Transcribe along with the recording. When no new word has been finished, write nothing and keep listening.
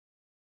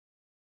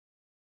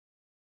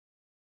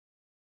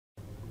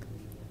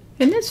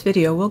In this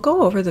video, we'll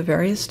go over the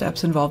various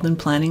steps involved in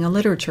planning a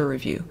literature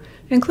review,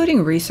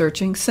 including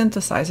researching,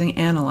 synthesizing,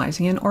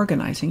 analyzing, and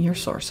organizing your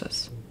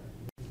sources.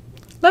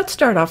 Let's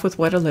start off with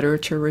what a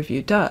literature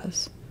review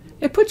does.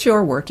 It puts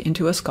your work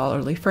into a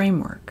scholarly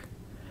framework.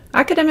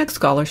 Academic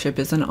scholarship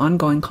is an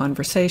ongoing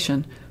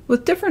conversation,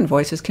 with different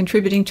voices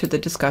contributing to the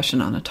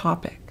discussion on a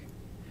topic.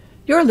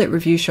 Your lit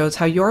review shows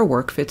how your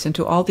work fits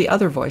into all the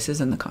other voices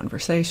in the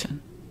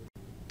conversation.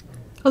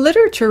 A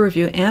literature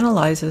review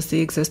analyzes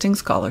the existing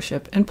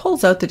scholarship and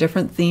pulls out the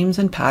different themes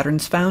and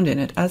patterns found in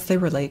it as they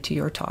relate to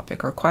your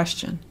topic or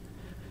question.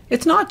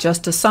 It's not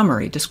just a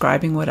summary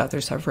describing what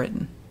others have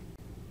written.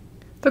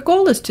 The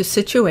goal is to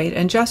situate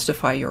and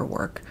justify your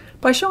work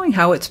by showing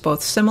how it's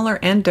both similar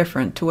and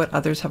different to what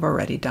others have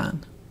already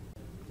done.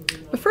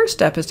 The first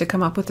step is to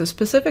come up with a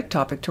specific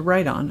topic to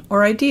write on,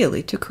 or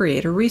ideally to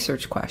create a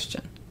research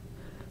question.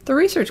 The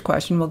research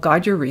question will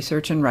guide your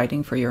research and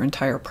writing for your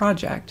entire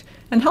project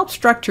and help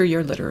structure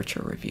your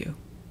literature review.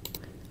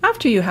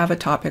 After you have a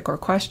topic or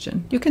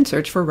question, you can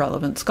search for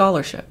relevant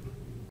scholarship.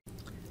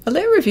 A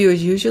lit review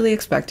is usually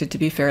expected to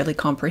be fairly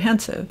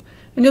comprehensive,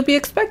 and you'll be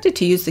expected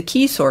to use the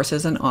key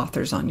sources and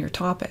authors on your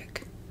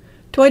topic.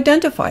 To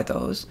identify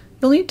those,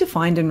 you'll need to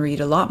find and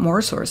read a lot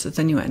more sources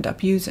than you end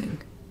up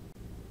using.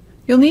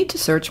 You'll need to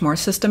search more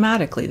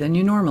systematically than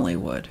you normally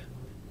would.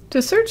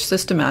 To search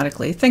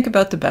systematically, think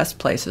about the best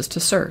places to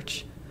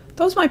search.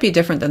 Those might be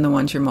different than the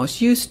ones you're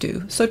most used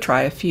to, so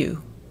try a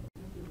few.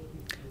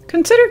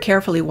 Consider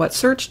carefully what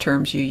search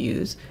terms you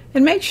use,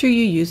 and make sure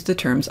you use the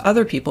terms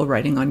other people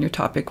writing on your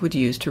topic would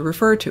use to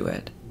refer to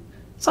it.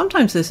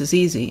 Sometimes this is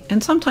easy,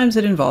 and sometimes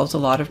it involves a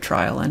lot of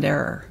trial and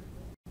error.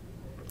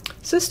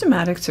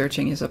 Systematic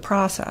searching is a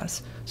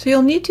process, so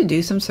you'll need to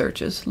do some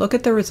searches, look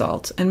at the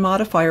results, and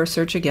modify or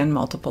search again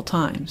multiple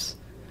times.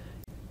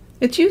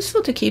 It's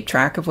useful to keep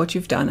track of what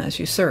you've done as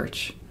you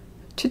search.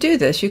 To do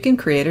this, you can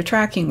create a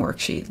tracking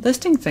worksheet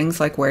listing things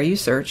like where you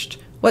searched,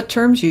 what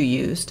terms you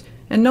used,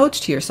 and notes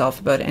to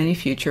yourself about any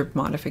future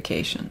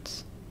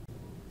modifications.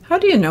 How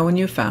do you know when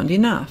you've found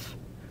enough?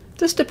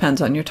 This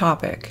depends on your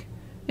topic.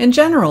 In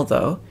general,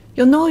 though,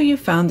 you'll know you've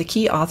found the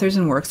key authors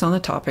and works on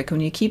the topic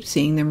when you keep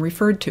seeing them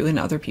referred to in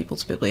other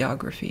people's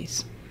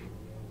bibliographies.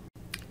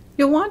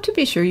 You'll want to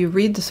be sure you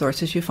read the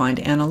sources you find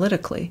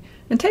analytically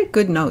and take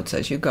good notes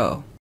as you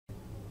go.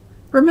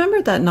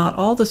 Remember that not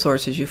all the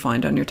sources you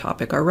find on your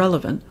topic are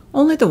relevant,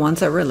 only the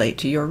ones that relate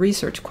to your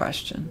research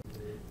question.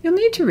 You'll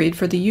need to read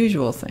for the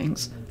usual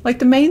things, like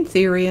the main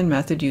theory and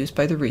method used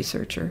by the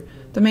researcher,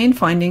 the main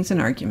findings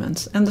and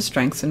arguments, and the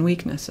strengths and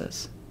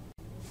weaknesses.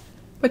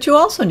 But you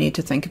also need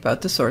to think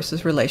about the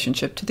source's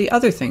relationship to the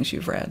other things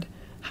you've read.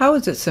 How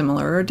is it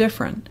similar or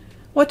different?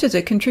 What does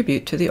it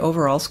contribute to the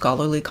overall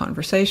scholarly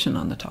conversation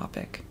on the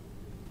topic?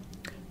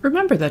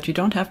 Remember that you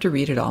don't have to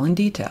read it all in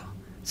detail.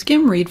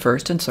 Skim read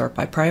first and sort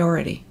by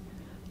priority.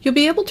 You'll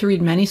be able to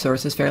read many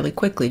sources fairly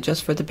quickly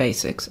just for the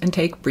basics and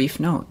take brief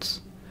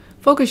notes.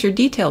 Focus your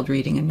detailed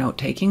reading and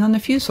note-taking on the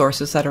few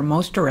sources that are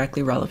most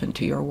directly relevant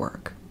to your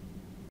work.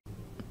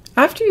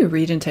 After you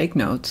read and take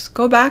notes,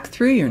 go back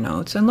through your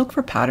notes and look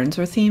for patterns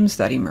or themes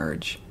that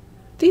emerge.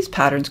 These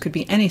patterns could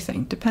be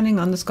anything depending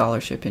on the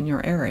scholarship in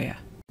your area.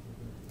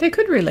 They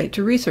could relate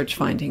to research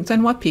findings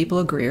and what people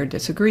agree or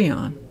disagree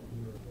on.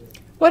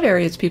 What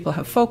areas people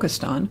have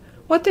focused on,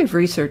 what they've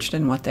researched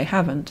and what they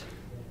haven't.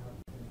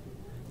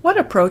 What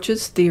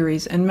approaches,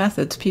 theories, and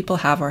methods people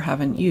have or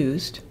haven't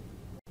used.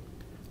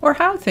 Or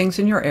how things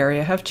in your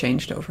area have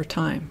changed over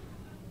time.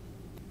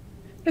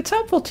 It's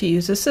helpful to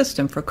use a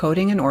system for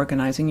coding and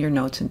organizing your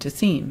notes into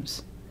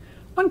themes.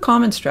 One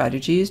common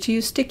strategy is to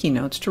use sticky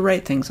notes to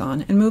write things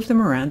on and move them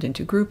around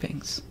into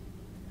groupings.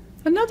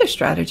 Another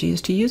strategy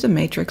is to use a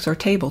matrix or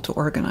table to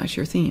organize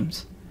your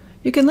themes.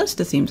 You can list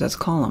the themes as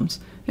columns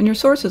and your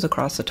sources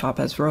across the top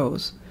as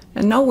rows,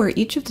 and know where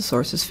each of the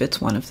sources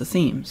fits one of the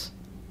themes.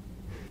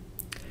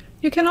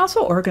 You can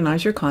also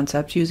organize your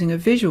concepts using a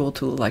visual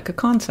tool like a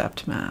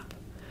concept map.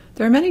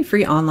 There are many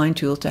free online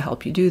tools to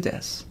help you do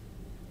this.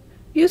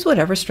 Use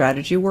whatever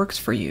strategy works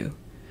for you.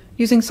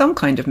 Using some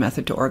kind of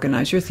method to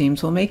organize your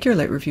themes will make your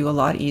lit review a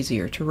lot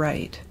easier to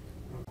write.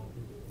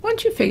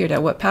 Once you've figured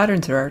out what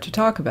patterns there are to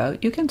talk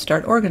about, you can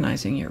start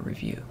organizing your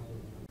review.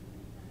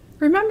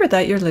 Remember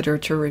that your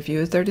literature review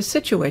is there to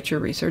situate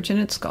your research in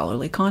its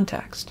scholarly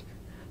context.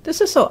 This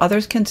is so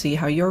others can see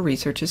how your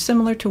research is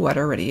similar to what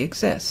already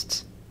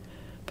exists.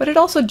 But it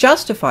also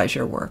justifies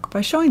your work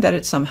by showing that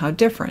it's somehow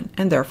different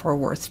and therefore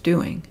worth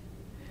doing.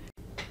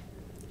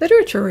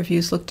 Literature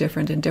reviews look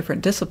different in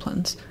different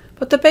disciplines,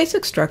 but the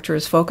basic structure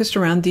is focused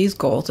around these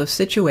goals of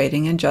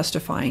situating and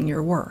justifying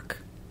your work.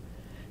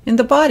 In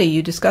the body,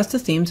 you discuss the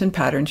themes and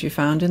patterns you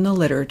found in the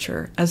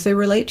literature as they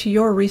relate to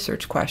your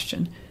research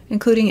question,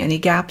 including any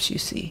gaps you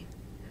see.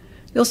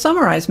 You'll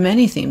summarize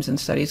many themes and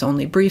studies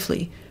only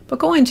briefly, but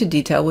go into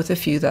detail with a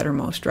few that are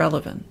most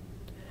relevant.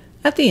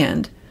 At the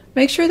end,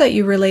 make sure that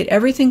you relate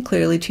everything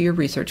clearly to your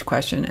research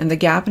question and the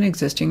gap in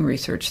existing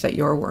research that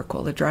your work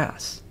will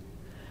address.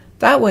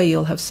 That way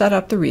you'll have set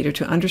up the reader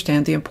to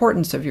understand the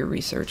importance of your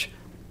research.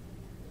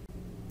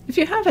 If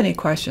you have any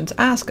questions,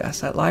 ask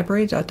us at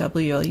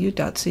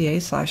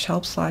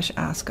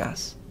library.wlu.ca/help/ask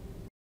us.